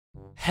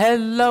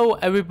Hello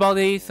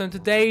everybody, so in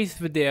today's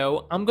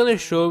video I'm gonna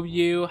show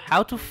you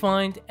how to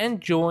find and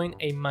join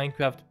a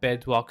Minecraft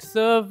Bedrock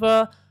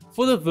server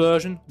for the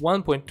version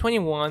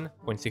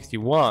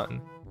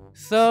 1.21.61.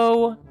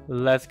 So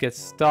let's get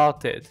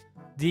started.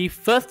 The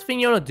first thing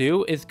you want to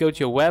do is go to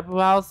your web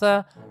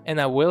browser, and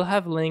I will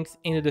have links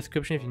in the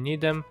description if you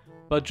need them,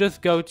 but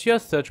just go to your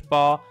search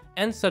bar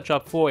and search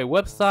up for a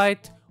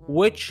website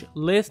which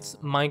lists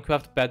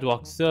Minecraft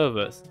Bedrock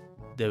servers.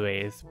 There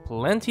is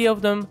plenty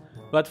of them.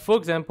 But for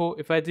example,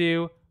 if I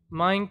do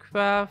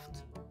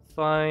Minecraft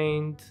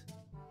find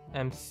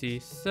MC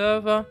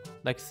server,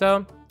 like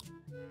so,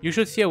 you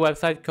should see a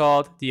website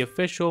called the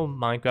official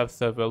Minecraft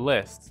server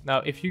list.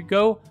 Now, if you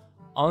go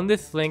on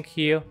this link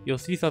here, you'll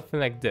see something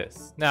like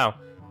this. Now,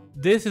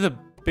 this is a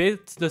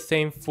bit the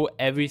same for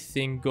every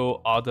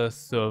single other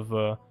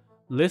server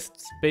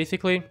lists,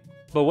 basically.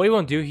 But what you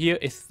want to do here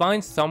is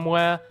find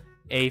somewhere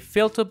a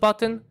filter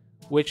button,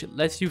 which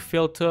lets you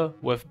filter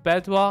with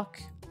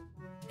Bedrock,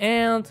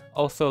 and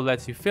also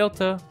lets you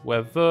filter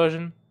web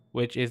version,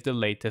 which is the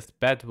latest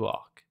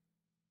Bedrock.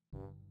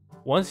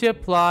 Once you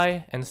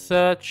apply and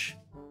search,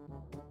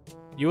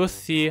 you will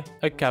see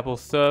a couple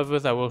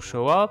servers that will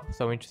show up,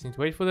 so we just need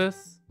to wait for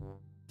this.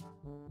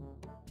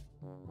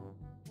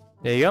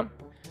 There you go.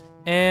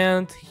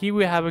 And here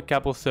we have a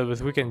couple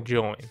servers we can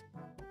join.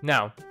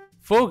 Now,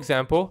 for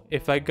example,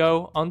 if I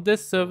go on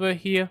this server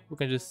here, we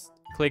can just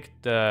click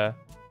the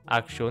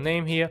actual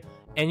name here,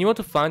 and you want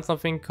to find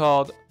something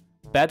called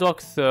Bedrock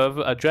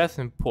server address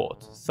and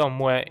port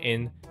somewhere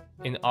in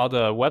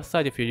other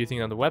website. If you're using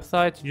it on the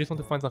website, you just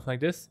want to find something like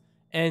this,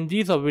 and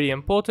these are really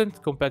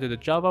important compared to the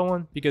Java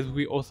one because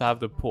we also have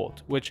the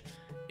port, which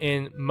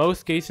in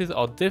most cases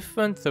are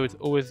different, so it's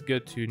always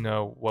good to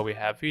know what we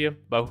have here.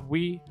 But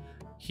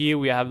here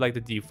we have like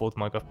the default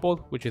Minecraft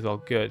port, which is all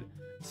good.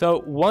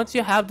 So once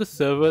you have the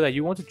server that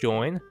you want to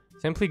join,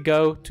 simply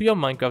go to your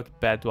Minecraft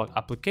Bedrock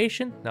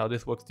application. Now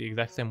this works the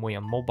exact same way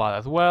on mobile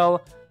as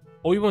well.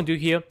 All you want to do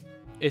here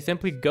is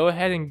simply go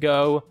ahead and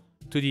go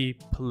to the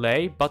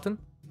play button,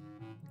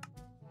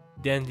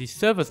 then the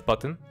servers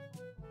button,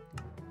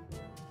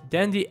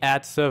 then the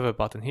add server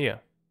button here.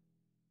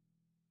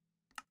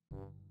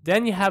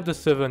 Then you have the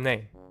server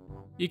name.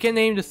 You can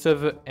name the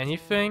server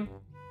anything,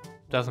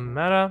 doesn't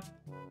matter.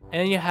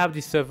 And you have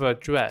the server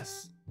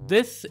address.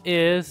 This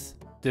is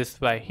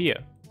this right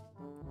here.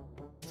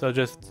 So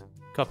just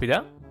copy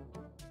that,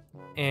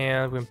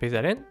 and we're gonna paste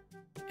that in.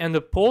 And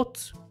the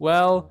port,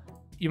 well,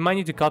 you might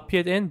need to copy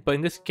it in, but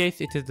in this case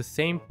it is the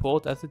same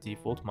port as the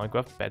default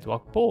Minecraft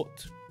Bedrock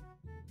port.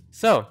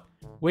 So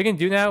what we can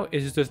do now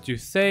is just do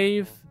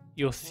save.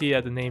 You'll see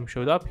that the name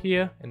showed up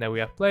here, and then we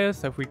have players.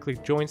 So if we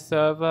click join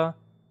server,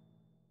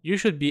 you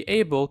should be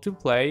able to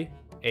play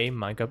a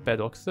Minecraft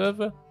Bedrock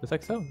server, just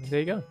like so. And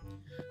there you go.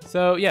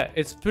 So yeah,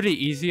 it's pretty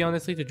easy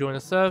honestly to join a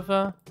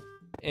server.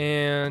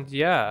 And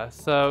yeah,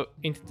 so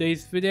in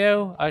today's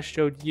video I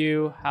showed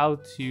you how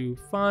to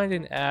find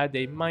and add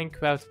a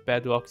Minecraft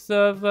Bedrock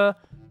server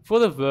for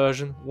the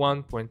version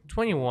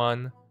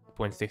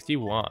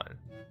 1.21.61.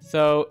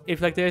 So if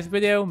you like today's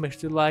video, make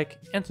sure to like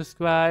and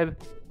subscribe,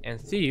 and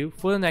see you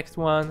for the next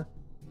one.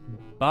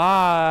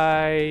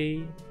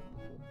 Bye!